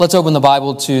Let's open the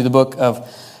Bible to the book of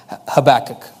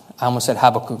Habakkuk. I almost said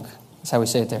Habakkuk. That's how we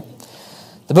say it there.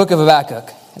 The book of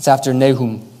Habakkuk. It's after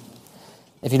Nahum.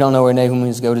 If you don't know where Nahum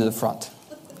is, go to the front.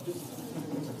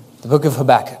 The book of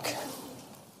Habakkuk.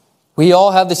 We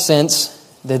all have the sense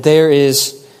that there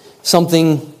is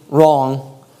something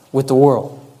wrong with the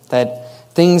world.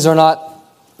 That things are not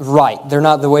right. They're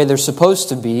not the way they're supposed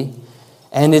to be.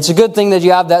 And it's a good thing that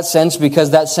you have that sense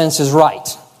because that sense is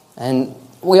right. And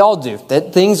we all do.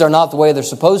 That things are not the way they're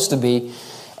supposed to be.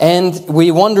 And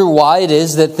we wonder why it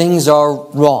is that things are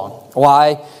wrong.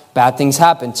 Why bad things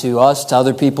happen to us, to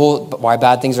other people. Why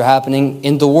bad things are happening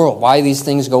in the world. Why these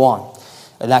things go on.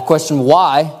 And that question,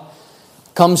 why,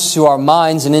 comes to our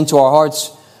minds and into our hearts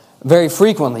very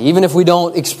frequently. Even if we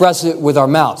don't express it with our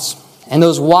mouths. And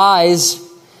those whys,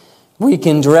 we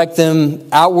can direct them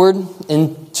outward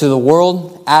into the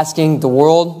world. Asking the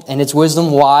world and its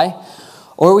wisdom why.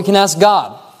 Or we can ask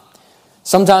God.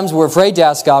 Sometimes we're afraid to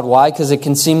ask God why because it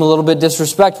can seem a little bit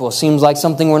disrespectful. It seems like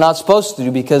something we're not supposed to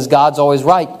do because God's always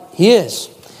right. He is.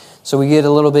 So we get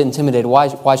a little bit intimidated.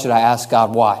 Why should I ask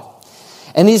God why?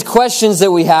 And these questions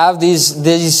that we have, this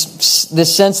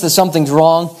sense that something's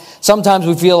wrong, sometimes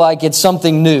we feel like it's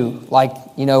something new. Like,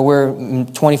 we're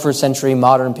 21st century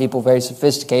modern people, very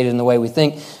sophisticated in the way we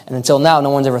think. And until now, no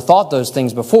one's ever thought those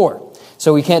things before.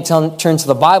 So we can't turn to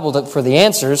the Bible for the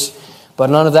answers. But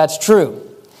none of that's true.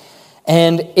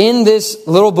 And in this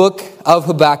little book of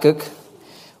Habakkuk,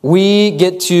 we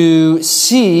get to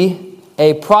see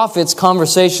a prophet's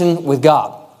conversation with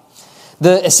God.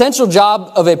 The essential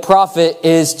job of a prophet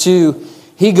is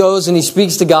he goes and he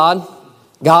speaks to God.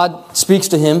 God speaks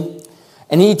to him.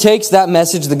 And he takes that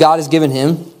message that God has given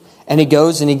him. And he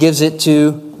goes and he gives it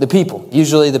to the people.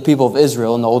 Usually the people of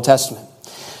Israel in the Old Testament.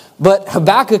 But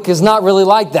Habakkuk is not really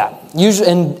like that. Usually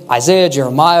in Isaiah,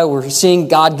 Jeremiah, we're seeing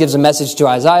God gives a message to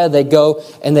Isaiah. They go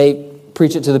and they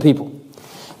preach it to the people.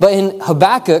 But in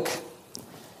Habakkuk,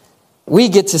 we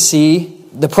get to see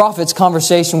the prophet's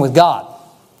conversation with God.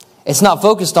 It's not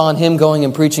focused on him going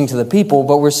and preaching to the people,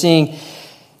 but we're seeing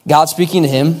God speaking to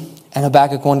him and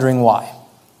Habakkuk wondering why.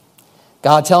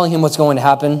 God telling him what's going to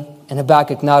happen and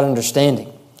Habakkuk not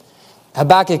understanding.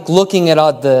 Habakkuk looking at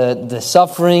the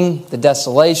suffering, the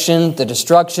desolation, the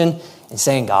destruction, and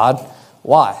saying, God,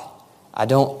 why? I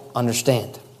don't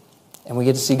understand. And we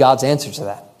get to see God's answer to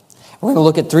that. We're going to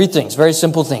look at three things, very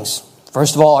simple things.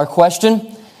 First of all, our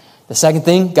question. The second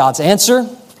thing, God's answer.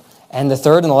 And the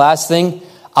third and the last thing,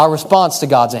 our response to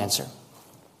God's answer.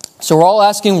 So we're all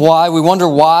asking why. We wonder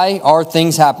why are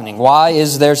things happening? Why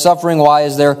is there suffering? Why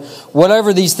is there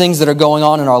whatever these things that are going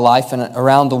on in our life and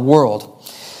around the world?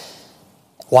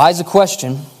 Why is a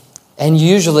question, and you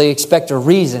usually expect a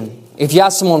reason. If you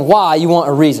ask someone why, you want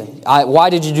a reason. Why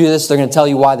did you do this? They're going to tell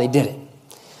you why they did it.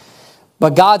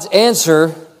 But God's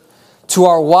answer to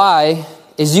our why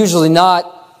is usually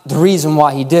not the reason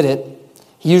why He did it.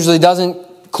 He usually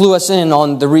doesn't clue us in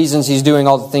on the reasons He's doing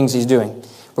all the things He's doing.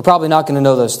 We're probably not going to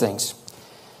know those things.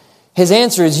 His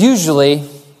answer is usually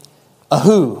a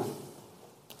who.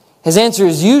 His answer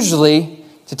is usually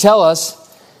to tell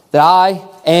us that I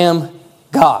am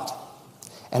God.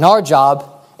 And our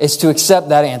job is to accept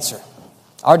that answer.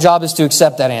 Our job is to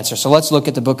accept that answer. So let's look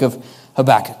at the book of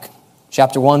Habakkuk.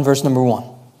 Chapter 1, verse number 1.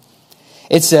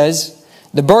 It says,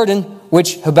 the burden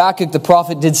which Habakkuk the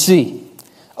prophet did see.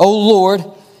 O Lord,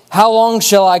 how long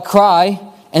shall I cry,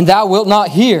 and thou wilt not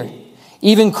hear?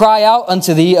 Even cry out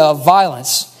unto thee of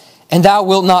violence, and thou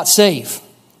wilt not save.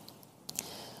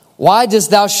 Why dost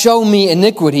thou show me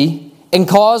iniquity, and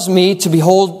cause me to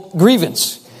behold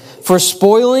grievance? For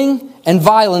spoiling and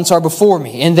violence are before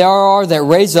me, and there are that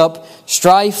raise up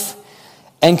strife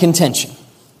and contention.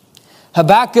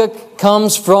 Habakkuk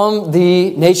comes from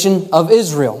the nation of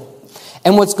Israel.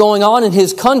 And what's going on in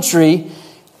his country,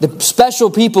 the special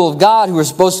people of God who are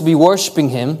supposed to be worshiping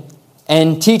Him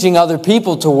and teaching other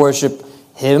people to worship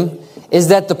Him, is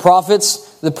that the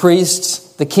prophets, the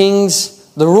priests, the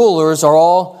kings, the rulers are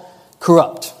all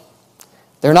corrupt.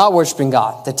 They're not worshiping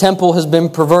God. The temple has been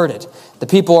perverted. The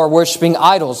people are worshiping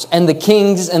idols. And the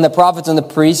kings and the prophets and the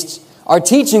priests are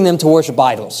teaching them to worship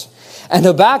idols. And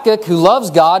Habakkuk, who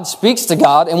loves God, speaks to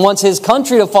God and wants his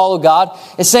country to follow God,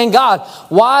 is saying, God,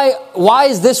 why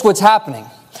is this what's happening?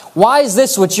 Why is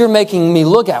this what you're making me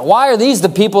look at? Why are these the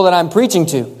people that I'm preaching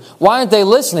to? Why aren't they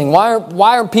listening? Why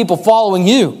aren't people following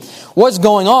you? What's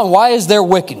going on? Why is there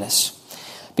wickedness?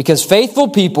 Because faithful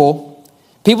people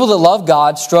that love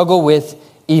God, struggle with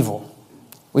evil.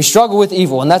 We struggle with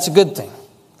evil, and that's a good thing.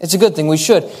 It's a good thing. We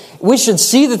should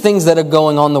see the things that are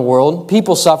going on in the world,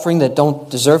 people suffering that don't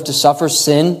deserve to suffer,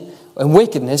 sin and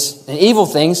wickedness and evil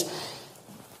things,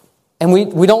 and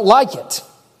we don't like it.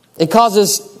 It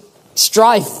causes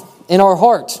strife in our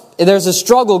heart. There's a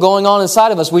struggle going on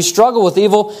inside of us. We struggle with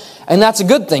evil, and that's a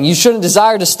good thing. You shouldn't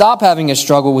desire to stop having a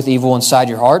struggle with evil inside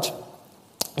your heart.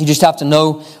 You just have to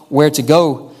know where to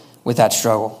go with that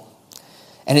struggle.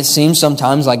 And it seems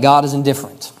sometimes like God is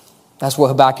indifferent. That's what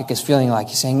Habakkuk is feeling like.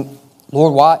 He's saying,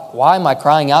 Lord, why am I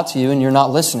crying out to you and you're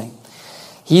not listening?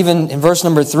 He even, in verse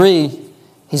number 3,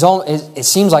 it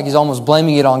seems like he's almost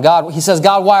blaming it on God. He says,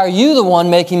 God, why are you the one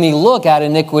making me look at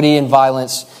iniquity and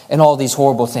violence and all these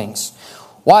horrible things?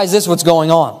 Why is this what's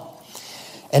going on?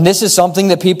 And this is something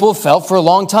that people have felt for a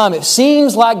long time. It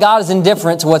seems like God is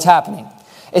indifferent to what's happening.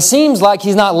 It seems like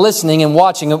he's not listening and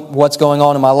watching what's going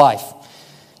on in my life.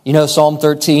 You know, Psalm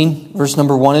 13, verse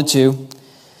number 1 and 2.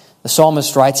 The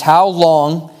psalmist writes, how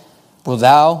long will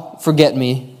thou forget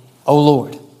me, O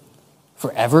Lord?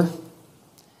 Forever?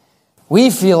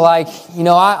 We feel like,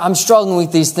 I'm struggling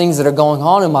with these things that are going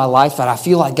on in my life, and I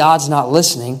feel like God's not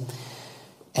listening.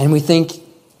 And we think,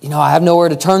 I have nowhere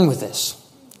to turn with this.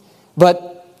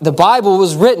 But the Bible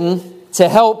was written to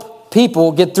help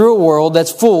people get through a world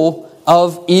that's full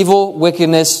of evil,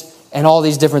 wickedness, and all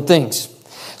these different things.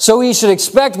 So we should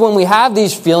expect when we have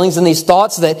these feelings and these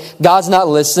thoughts that God's not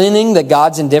listening, that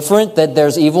God's indifferent, that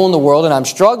there's evil in the world and I'm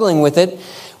struggling with it,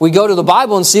 we go to the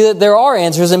Bible and see that there are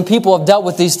answers and people have dealt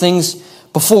with these things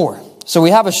before. So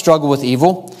we have a struggle with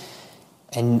evil.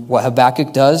 And what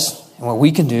Habakkuk does and what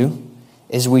we can do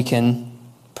is we can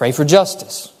pray for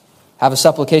justice. Have a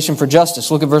supplication for justice.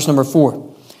 Look at verse number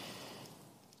 4.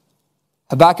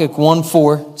 Habakkuk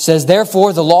 1:4 says,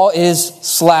 therefore the law is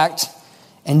slacked,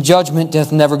 and judgment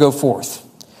doth never go forth.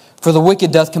 For the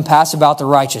wicked doth compass about the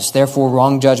righteous, therefore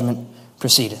wrong judgment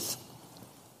proceedeth.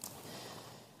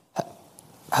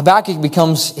 Habakkuk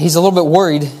he's a little bit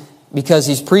worried because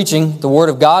he's preaching, the Word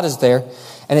of God is there,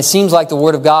 and it seems like the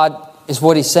Word of God is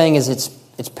what he's saying is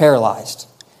it's paralyzed.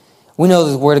 We know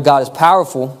that the Word of God is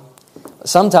powerful, but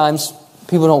sometimes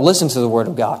people don't listen to the Word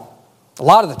of God. A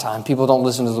lot of the time, people don't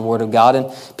listen to the Word of God,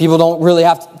 and people don't really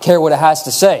have to care what it has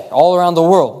to say all around the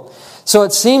world. So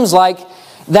it seems like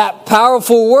that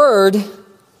powerful Word,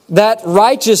 that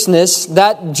righteousness,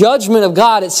 that judgment of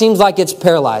God, it seems like it's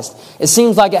paralyzed. It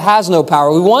seems like it has no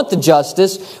power. We want the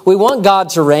justice. We want God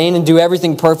to reign and do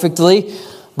everything perfectly,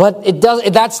 but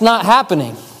that's not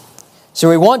happening. So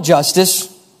we want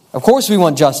justice. Of course we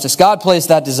want justice. God placed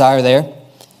that desire there.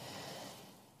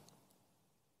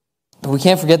 But we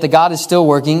can't forget that God is still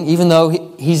working. Even though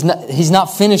He's not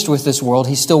finished with this world,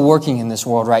 He's still working in this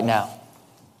world right now.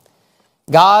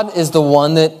 God is the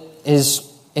one that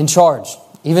is in charge.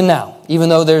 Even now, even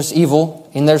though there's evil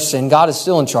in their sin, God is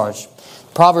still in charge.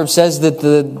 Proverbs says that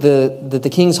the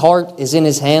king's heart is in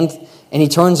his hand and he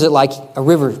turns it like a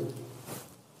river.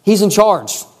 He's in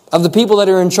charge of the people that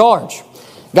are in charge.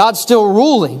 God's still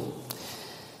ruling.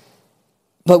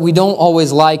 But we don't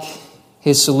always like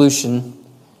his solution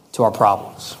to our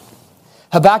problems.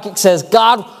 Habakkuk says,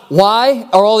 God, why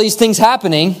are all these things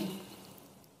happening?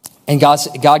 And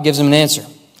God gives him an answer.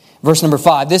 Verse number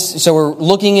 5. So we're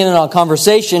looking in on a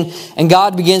conversation, and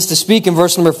God begins to speak in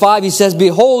verse number 5. He says,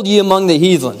 behold ye among the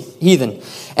heathen,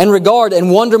 and regard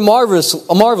and wonder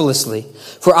marvelously.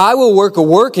 For I will work a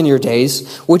work in your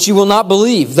days, which you will not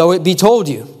believe, though it be told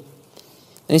you.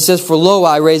 And he says, for lo,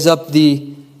 I raise up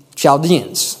the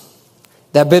Chaldeans,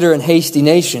 that bitter and hasty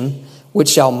nation, which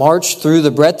shall march through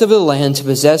the breadth of the land to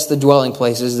possess the dwelling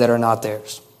places that are not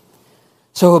theirs.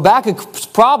 So Habakkuk's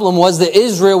problem was that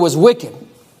Israel was wicked.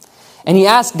 And he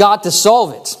asked God to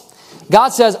solve it. God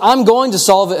says, I'm going to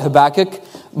solve it, Habakkuk,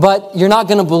 but you're not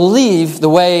going to believe the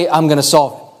way I'm going to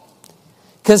solve it.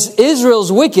 Because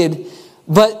Israel's wicked,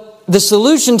 but the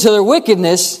solution to their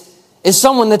wickedness is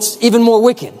someone that's even more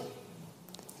wicked.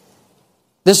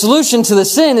 The solution to the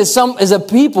sin is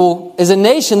a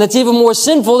nation that's even more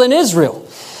sinful than Israel.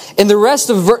 In the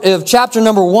rest of chapter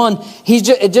number 1,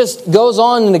 it just goes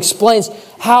on and explains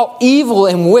how evil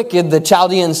and wicked the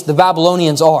Chaldeans, the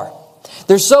Babylonians are.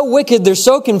 They're so wicked, they're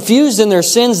so confused in their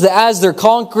sins that as they're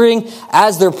conquering,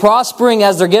 as they're prospering,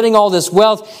 as they're getting all this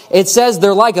wealth, it says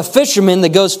they're like a fisherman that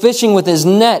goes fishing with his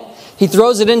net. He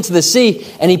throws it into the sea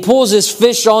and he pulls his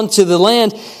fish onto the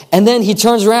land, and then he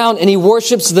turns around and he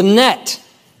worships the net.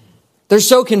 They're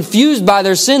so confused by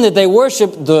their sin that they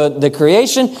worship the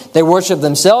creation, they worship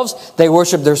themselves, they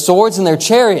worship their swords and their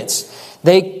chariots.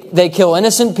 They kill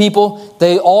innocent people,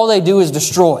 all they do is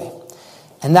destroy.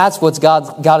 And that's what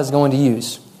God is going to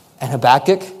use. And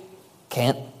Habakkuk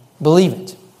can't believe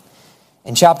it.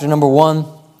 In chapter number 1,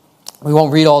 we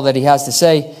won't read all that he has to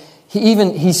say.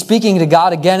 He's speaking to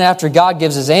God again after God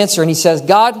gives his answer. And he says,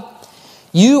 God,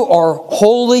 you are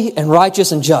holy and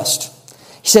righteous and just.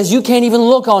 He says, you can't even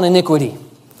look on iniquity.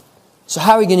 So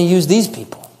how are you going to use these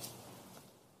people?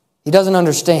 He doesn't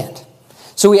understand.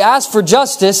 So we ask for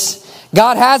justice.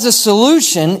 God has a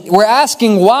solution. We're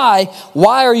asking why.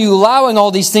 Why are you allowing all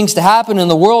these things to happen in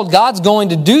the world? God's going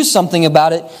to do something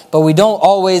about it, but we don't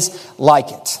always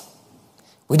like it.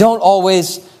 We don't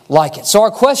always like it. So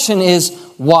our question is,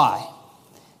 why?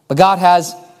 But God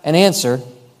has an answer.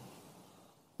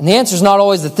 And the answer is not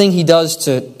always the thing He does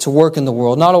to work in the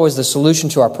world, not always the solution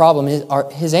to our problem.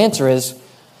 His answer is,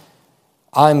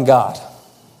 I'm God.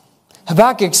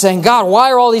 Habakkuk saying, God,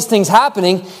 why are all these things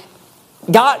happening?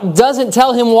 God doesn't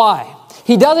tell him why.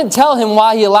 He doesn't tell him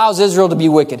why He allows Israel to be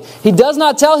wicked. He does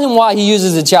not tell him why He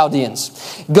uses the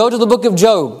Chaldeans. Go to the book of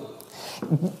Job.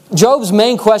 Job's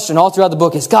main question all throughout the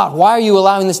book is, God, why are you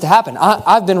allowing this to happen?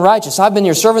 I've been righteous. I've been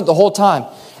your servant the whole time.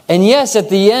 And yes, at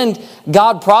the end,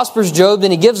 God prospers Job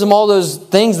and He gives him all those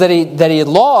things that he had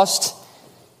lost.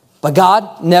 But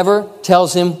God never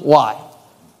tells him why.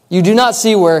 You do not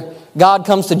see where God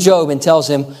comes to Job and tells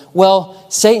him, well,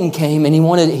 Satan came and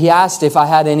he asked if I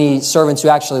had any servants who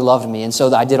actually loved me, and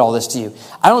so I did all this to you.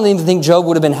 I don't even think Job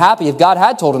would have been happy if God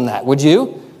had told him that. Would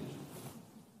you?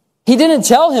 He didn't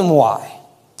tell him why.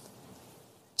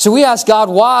 So we ask God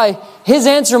why. His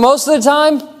answer most of the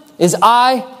time is,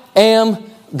 I am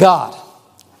God.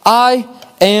 I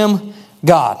am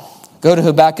God. Go to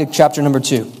Habakkuk chapter number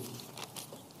 2.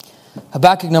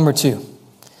 Habakkuk number 2.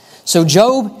 So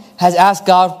Job has asked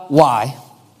God why,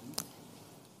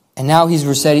 and now he's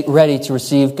ready to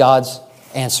receive God's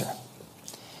answer.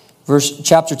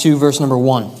 Chapter 2, verse number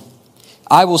 1.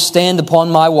 I will stand upon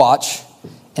my watch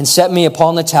and set me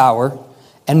upon the tower,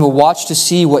 and will watch to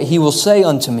see what He will say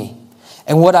unto me,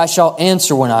 and what I shall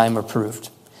answer when I am reproved.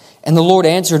 And the Lord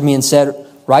answered me and said,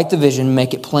 write the vision,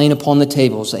 make it plain upon the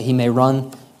tables, that he may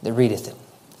run that readeth it.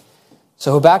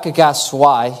 So Habakkuk asks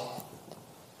why.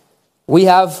 We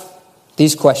have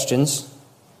these questions.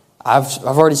 I've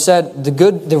already said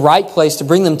the right place to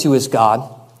bring them to is God.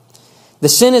 The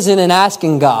sin isn't in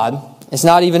asking God. It's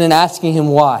not even in asking Him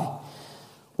why.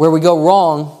 Where we go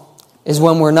wrong is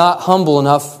when we're not humble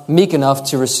enough, meek enough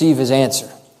to receive His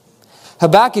answer.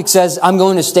 Habakkuk says, I'm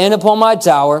going to stand upon my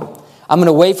tower. I'm going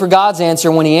to wait for God's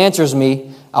answer. When He answers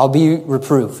me, I'll be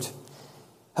reproved.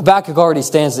 Habakkuk already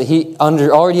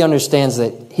understands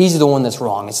that he's the one that's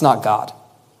wrong. It's not God.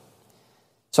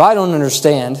 So I don't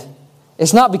understand.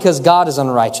 It's not because God is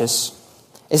unrighteous.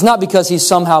 It's not because He's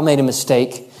somehow made a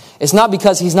mistake. It's not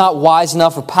because He's not wise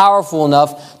enough or powerful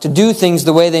enough to do things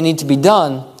the way they need to be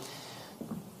done.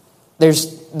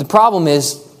 The problem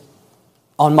is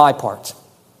on my part.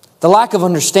 The lack of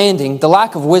understanding, the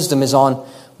lack of wisdom is on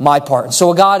my part. And so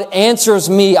when God answers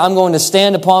me, I'm going to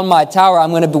stand upon my tower. I'm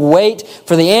going to wait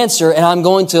for the answer, and I'm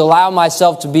going to allow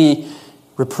myself to be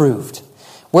reproved.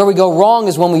 Where we go wrong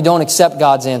is when we don't accept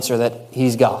God's answer that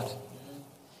He's God.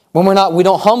 When we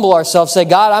don't humble ourselves, say,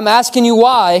 God, I'm asking you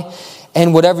why,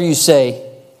 and whatever you say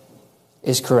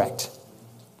is correct.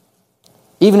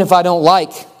 Even if I don't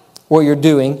like what you're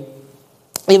doing,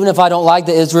 even if I don't like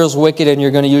that Israel's wicked and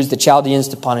you're going to use the Chaldeans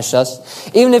to punish us,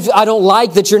 even if I don't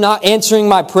like that you're not answering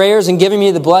my prayers and giving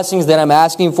me the blessings that I'm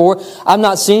asking for, I'm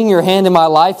not seeing your hand in my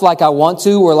life like I want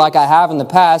to or like I have in the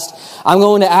past, I'm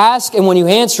going to ask, and when you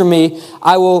answer me,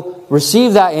 I will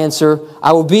receive that answer,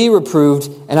 I will be reproved,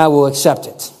 and I will accept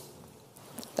it.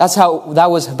 That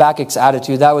was Habakkuk's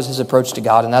attitude, that was his approach to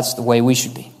God, and that's the way we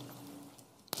should be.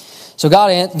 So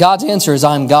God's answer is,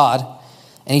 I'm God,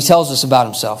 and He tells us about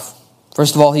Himself.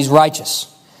 First of all, He's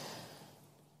righteous.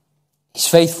 He's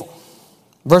faithful.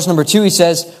 Verse number 2, He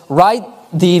says, write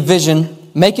the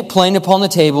vision, make it plain upon the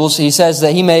tables. He says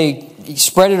that He may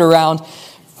spread it around.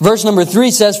 Verse number 3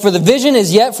 says, for the vision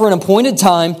is yet for an appointed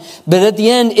time, but at the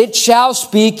end it shall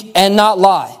speak and not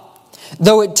lie.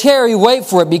 Though it tarry, wait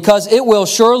for it, because it will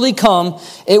surely come,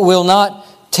 it will not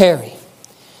tarry.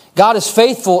 God is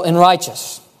faithful and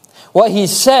righteous. What He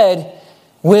said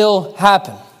will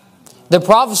happen. The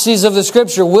prophecies of the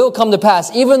Scripture will come to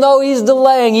pass. Even though He's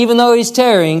delaying, even though He's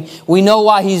tarrying, we know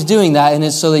why He's doing that, and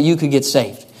it's so that you could get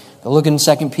saved. But look in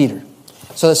 2 Peter,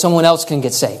 so that someone else can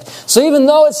get saved. So even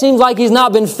though it seems like He's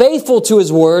not been faithful to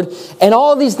His word, and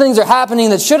all these things are happening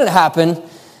that shouldn't happen,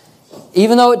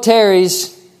 even though it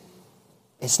tarries,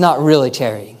 it's not really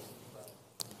tarrying.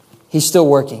 He's still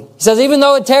working. He says, even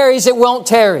though it tarries, it won't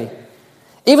tarry.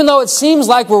 Even though it seems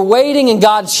like we're waiting and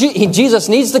Jesus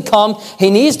needs to come,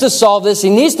 He needs to solve this, He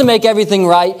needs to make everything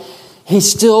right,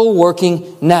 He's still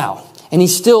working now. And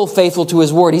He's still faithful to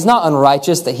His word. He's not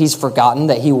unrighteous that He's forgotten,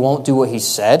 that He won't do what He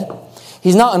said.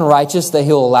 He's not unrighteous that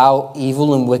He'll allow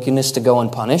evil and wickedness to go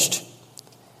unpunished.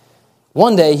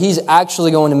 One day, He's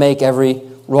actually going to make every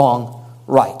wrong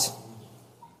right.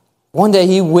 One day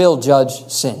he will judge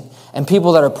sin. And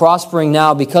people that are prospering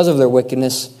now because of their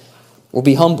wickedness will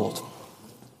be humbled,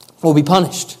 will be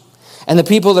punished. And the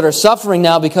people that are suffering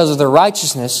now because of their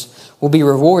righteousness will be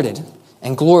rewarded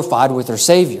and glorified with their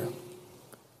Savior.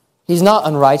 He's not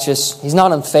unrighteous. He's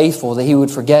not unfaithful that he would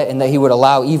forget and that he would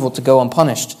allow evil to go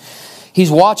unpunished.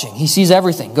 He's watching. He sees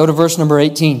everything. Go to verse number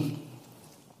 18.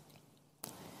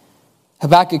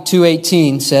 Habakkuk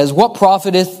 2:18 says, "What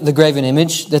profiteth the graven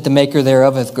image that the maker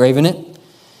thereof hath graven it?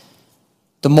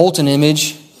 The molten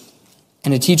image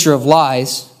and a teacher of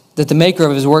lies, that the maker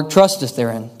of his work trusteth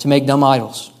therein, to make dumb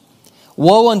idols.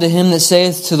 Woe unto him that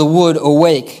saith to the wood,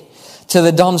 Awake, to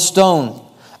the dumb stone,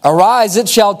 Arise, it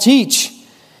shall teach.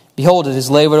 Behold, it is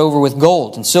labored over with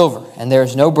gold and silver, and there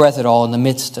is no breath at all in the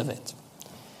midst of it."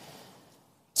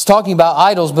 It's talking about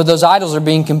idols, but those idols are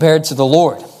being compared to the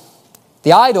Lord.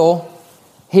 The idol,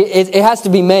 it has to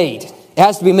be made. It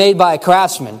has to be made by a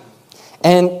craftsman.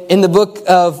 And in the book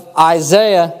of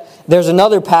Isaiah, there's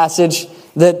another passage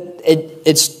that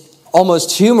it's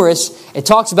almost humorous. It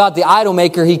talks about the idol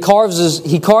maker. He carves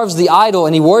the idol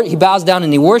and he bows down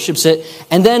and he worships it.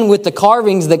 And then with the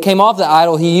carvings that came off the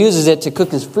idol, he uses it to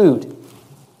cook his food.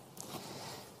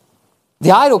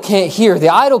 The idol can't hear. The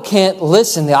idol can't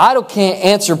listen. The idol can't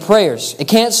answer prayers. It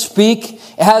can't speak.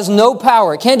 It has no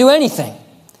power. It can't do anything.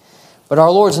 But our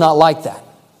Lord's not like that.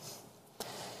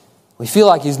 We feel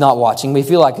like He's not watching. We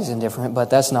feel like He's indifferent,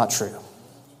 but that's not true.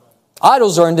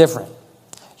 Idols are indifferent.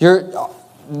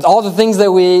 All the things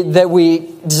that we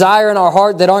desire in our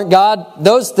heart that aren't God,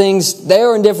 those things, they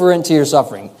are indifferent to your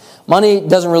suffering. Money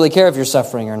doesn't really care if you're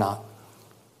suffering or not.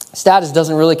 Status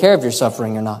doesn't really care if you're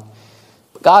suffering or not.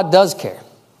 But God does care.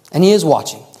 And He is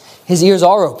watching. His ears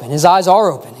are open. His eyes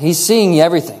are open. He's seeing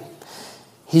everything.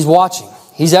 He's watching.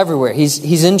 He's everywhere.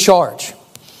 He's in charge.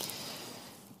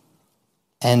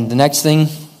 And the next thing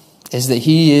is that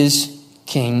He is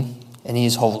King and He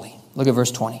is holy. Look at verse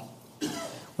 20.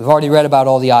 We've already read about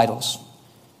all the idols.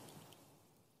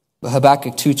 But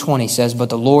Habakkuk 2:20 says, "But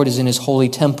the Lord is in His holy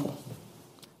temple.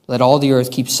 Let all the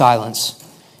earth keep silence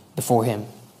before Him."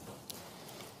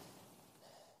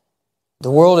 The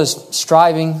world is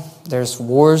striving. There's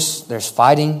wars. There's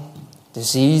fighting,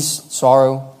 disease,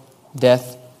 sorrow,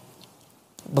 death.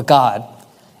 But God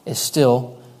is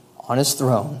still on His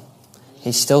throne.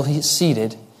 He's still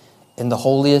seated in the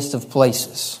holiest of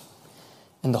places.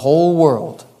 And the whole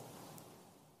world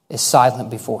is silent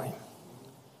before Him.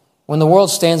 When the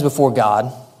world stands before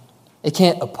God, it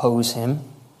can't oppose Him.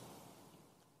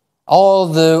 All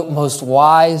the most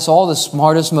wise, all the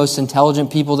smartest, most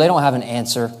intelligent people, they don't have an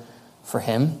answer for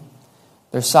Him.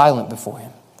 They're silent before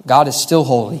Him. God is still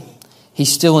holy.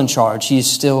 He's still in charge. He is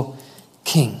still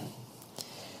King.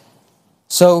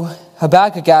 So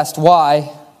Habakkuk asked why.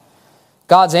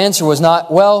 God's answer was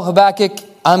not, well, Habakkuk,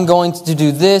 I'm going to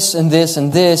do this and this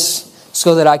and this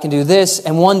so that I can do this,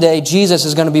 and one day Jesus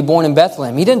is going to be born in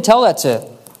Bethlehem. He didn't tell that to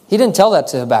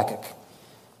Habakkuk.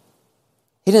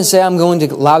 He didn't say, I'm going to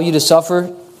allow you to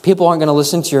suffer. People aren't going to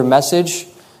listen to your message.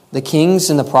 The kings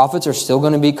and the prophets are still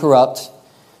going to be corrupt.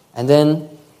 And then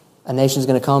a nation's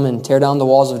going to come and tear down the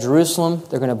walls of Jerusalem.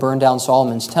 They're going to burn down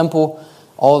Solomon's temple.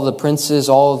 All of the princes,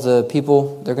 all of the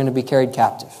people, they're going to be carried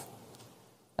captive.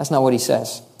 That's not what He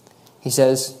says. He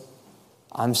says,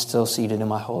 I'm still seated in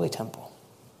my holy temple.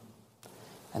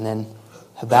 And then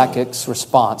Habakkuk's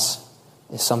response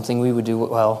is something we would do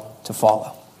well to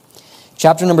follow.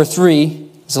 Chapter number 3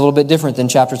 is a little bit different than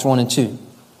chapters 1 and 2.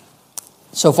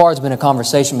 So far, it's been a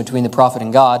conversation between the prophet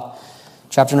and God.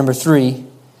 Chapter number 3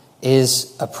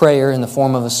 is a prayer in the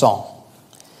form of a psalm.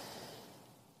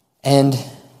 And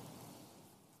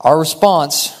our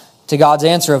response to God's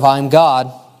answer of I am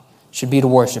God should be to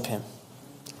worship Him.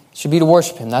 Should be to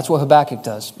worship Him. That's what Habakkuk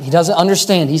does. He doesn't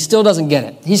understand. He still doesn't get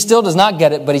it. He still does not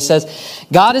get it, but he says,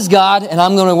 God is God, and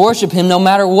I'm going to worship Him no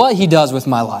matter what He does with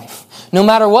my life. No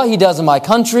matter what He does in my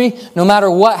country, no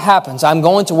matter what happens, I'm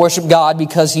going to worship God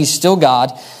because He's still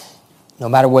God, no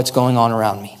matter what's going on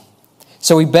around me.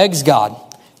 So he begs God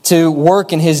to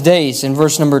work in his days in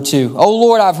verse number 2. O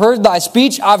Lord, I've heard thy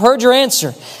speech, I've heard your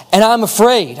answer, and I'm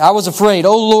afraid. I was afraid.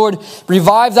 O Lord,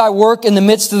 revive thy work in the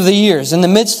midst of the years. In the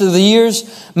midst of the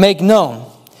years, make known.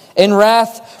 In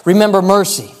wrath, remember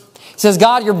mercy. He says,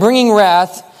 God, you're bringing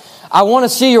wrath. I want to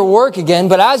see your work again,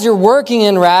 but as you're working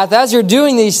in wrath, as you're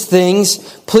doing these things,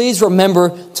 please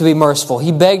remember to be merciful.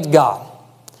 He begged God.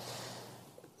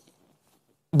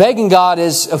 Begging God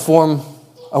is a form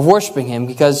of worshiping Him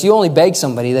because you only beg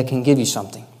somebody that can give you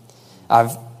something.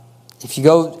 If you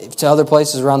go to other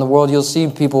places around the world, you'll see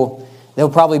people, they'll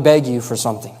probably beg you for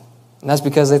something. And that's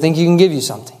because they think you can give you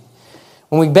something.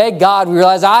 When we beg God, we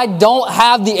realize I don't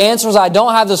have the answers. I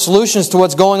don't have the solutions to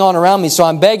what's going on around me. So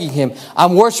I'm begging Him.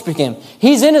 I'm worshiping Him.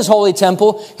 He's in His holy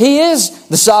temple. He is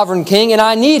the sovereign King, and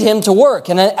I need Him to work.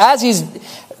 And as He's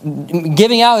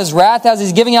giving out His wrath, as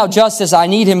He's giving out justice, I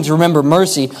need Him to remember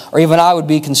mercy, or even I would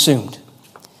be consumed.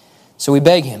 So we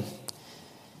beg Him.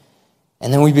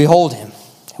 And then we behold Him.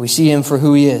 We see Him for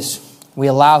who He is. We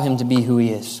allow Him to be who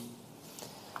He is.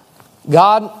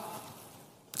 God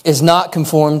is not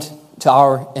conformed to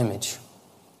our image.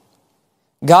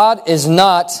 God is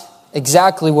not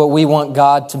exactly what we want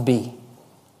God to be.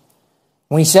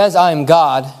 When He says, I am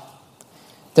God,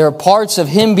 there are parts of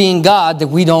Him being God that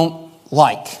we don't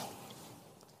like,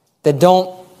 that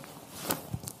don't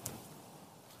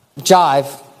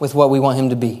jive with what we want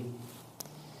Him to be.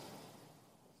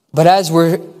 But as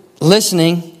we're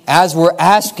listening, as we're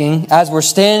asking, as we're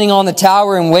standing on the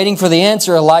tower and waiting for the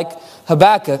answer, like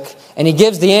Habakkuk, and he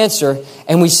gives the answer,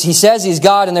 and he says he's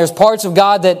God, and there's parts of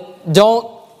God that don't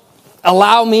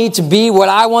allow me to be what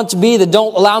I want to be, that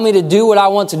don't allow me to do what I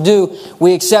want to do,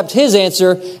 we accept his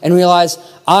answer and realize,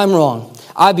 I'm wrong.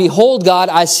 I behold God,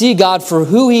 I see God for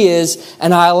who He is,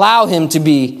 and I allow Him to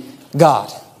be God.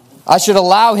 I should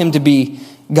allow Him to be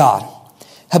God.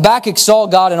 Habakkuk saw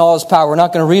God in all His power. We're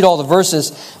not going to read all the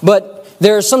verses, but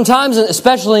there are some times,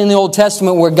 especially in the Old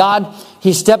Testament, where God,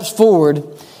 He steps forward.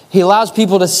 He allows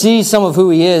people to see some of who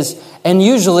He is, and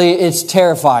usually it's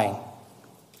terrifying.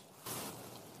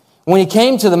 When He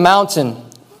came to the mountain,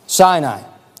 Sinai,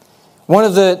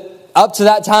 up to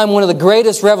that time, one of the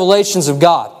greatest revelations of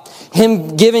God,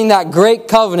 Him giving that great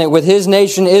covenant with His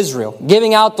nation Israel,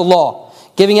 giving out the law,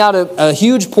 giving out a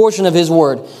huge portion of His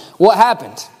word. What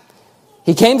happened?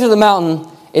 He came to the mountain,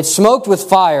 it smoked with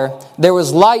fire, there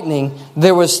was lightning,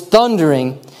 there was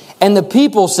thundering, and the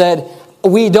people said,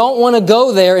 we don't want to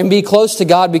go there and be close to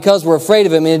God because we're afraid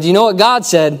of Him. And do you know what God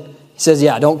said? He says,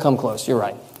 yeah, don't come close. You're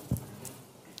right.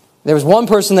 There was one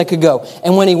person that could go.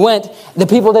 And when He went, the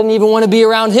people didn't even want to be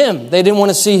around Him. They didn't want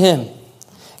to see Him.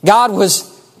 God was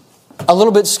a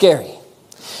little bit scary.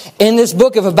 In this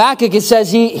book of Habakkuk, it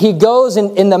says he goes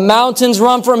and the mountains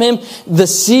run from Him. The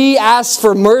sea asks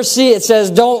for mercy. It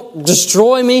says, don't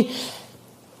destroy me.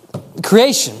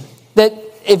 Creation. That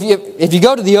if you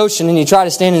go to the ocean and you try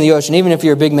to stand in the ocean, even if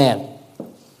you're a big man,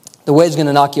 the wave's going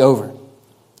to knock you over.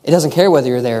 It doesn't care whether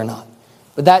you're there or not.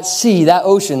 But that sea, that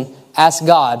ocean, asks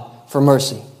God for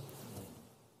mercy.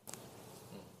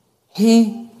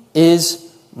 He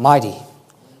is mighty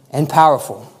and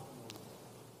powerful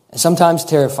and sometimes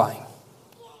terrifying.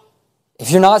 If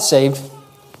you're not saved,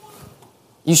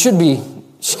 you should be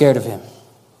scared of Him.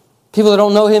 People that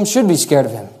don't know Him should be scared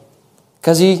of Him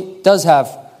because He does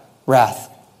have wrath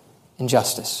and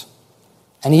justice.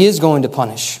 And He is going to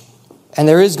punish. And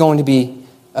there is going to be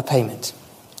a payment.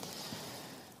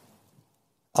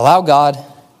 Allow God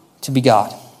to be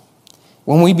God.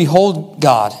 When we behold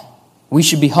God, we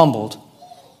should be humbled,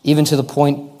 even to the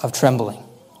point of trembling.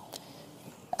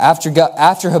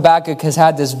 After Habakkuk has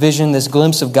had this vision, this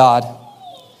glimpse of God,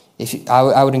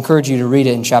 I would encourage you to read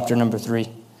it in chapter number 3.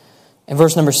 In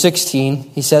verse number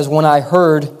 16, he says, when I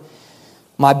heard,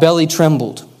 my belly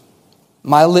trembled.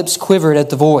 My lips quivered at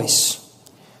the voice.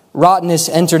 Rottenness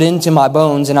entered into my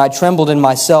bones, and I trembled in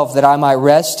myself that I might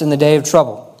rest in the day of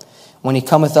trouble. When He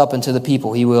cometh up unto the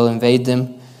people, He will invade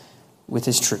them with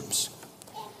His troops.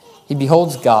 He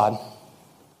beholds God.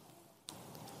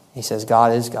 He says,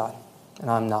 God is God, and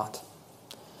I'm not.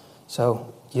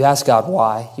 So you ask God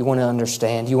why. You want to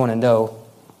understand. You want to know.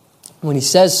 When He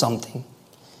says something,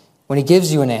 when He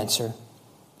gives you an answer,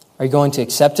 are you going to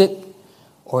accept it?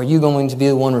 Or are you going to be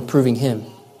the one reproving Him?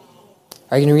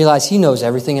 Are you going to realize He knows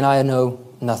everything and I know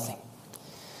nothing?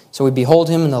 So we behold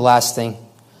Him, and the last thing,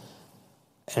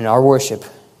 in our worship,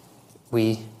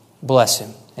 we bless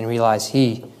Him and realize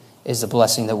He is the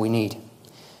blessing that we need.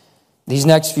 These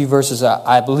next few verses,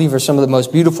 I believe, are some of the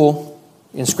most beautiful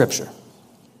in Scripture.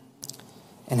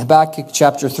 In Habakkuk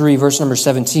chapter 3, verse number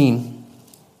 17,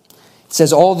 it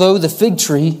says, although the fig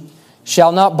tree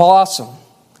shall not blossom,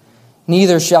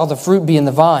 neither shall the fruit be in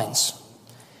the vines.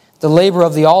 The labor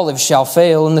of the olive shall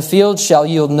fail, and the field shall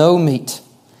yield no meat.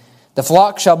 The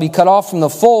flock shall be cut off from the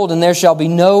fold, and there shall be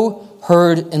no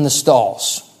herd in the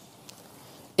stalls.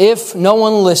 If no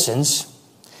one listens,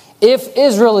 if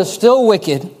Israel is still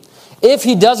wicked, if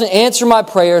He doesn't answer my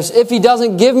prayers, if He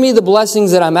doesn't give me the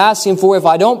blessings that I'm asking for, if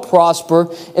I don't prosper,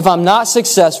 if I'm not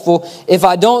successful, if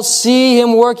I don't see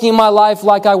Him working in my life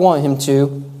like I want Him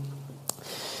to,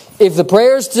 if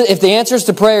the answers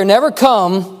to prayer never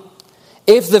come,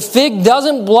 if the fig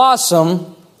doesn't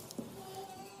blossom,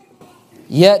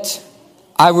 yet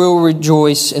I will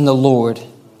rejoice in the Lord.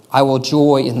 I will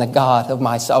joy in the God of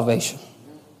my salvation.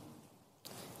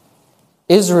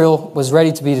 Israel was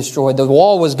ready to be destroyed. The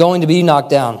wall was going to be knocked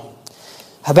down.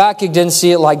 Habakkuk didn't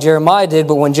see it like Jeremiah did,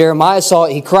 but when Jeremiah saw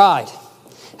it, he cried.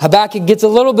 Habakkuk gets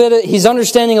he's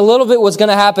understanding a little bit what's going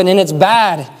to happen, and it's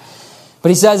bad. But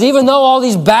he says, even though all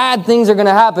these bad things are going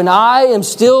to happen, I am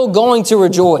still going to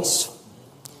rejoice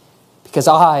because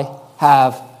I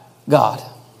have God.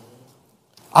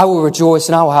 I will rejoice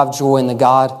and I will have joy in the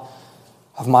God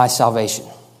of my salvation.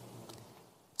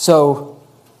 So,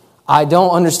 I don't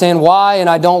understand why, and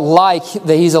I don't like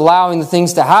that he's allowing the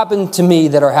things to happen to me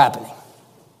that are happening.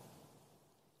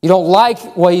 You don't like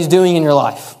what he's doing in your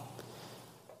life.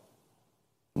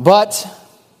 But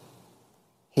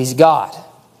he's God.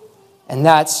 And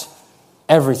that's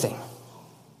everything.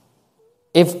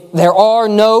 If there are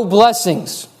no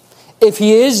blessings, if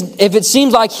it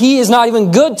seems like he is not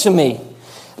even good to me,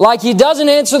 like he doesn't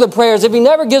answer the prayers, if he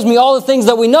never gives me all the things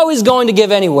that we know he's going to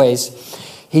give anyways,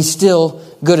 he's still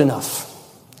good enough.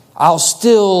 I'll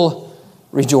still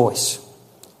rejoice.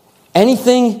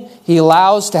 Anything he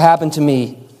allows to happen to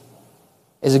me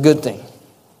is a good thing.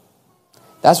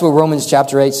 That's what Romans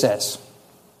chapter 8 says.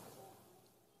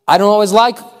 I don't always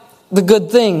like the good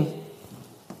thing,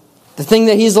 the thing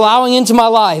that he's allowing into my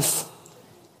life,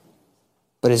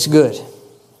 but it's good.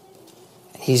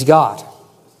 He's God.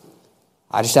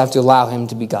 I just have to allow him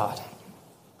to be God.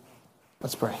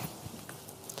 Let's pray.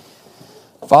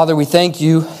 Father, we thank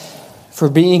you for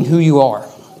being who you are.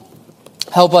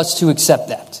 Help us to accept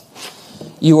that.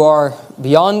 You are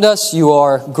beyond us. You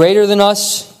are greater than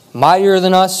us, mightier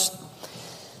than us.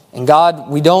 And God,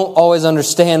 we don't always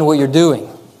understand what you're doing.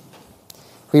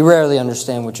 We rarely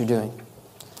understand what you're doing.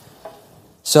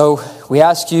 So we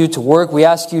ask you to work. We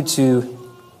ask you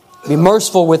to be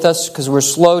merciful with us because we're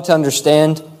slow to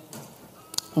understand.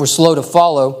 We're slow to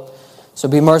follow. So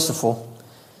be merciful.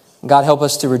 God, help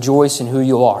us to rejoice in who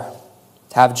you are.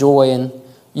 To have joy in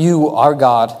you, our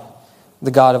God,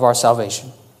 the God of our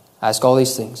salvation. I ask all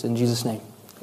these things in Jesus' name.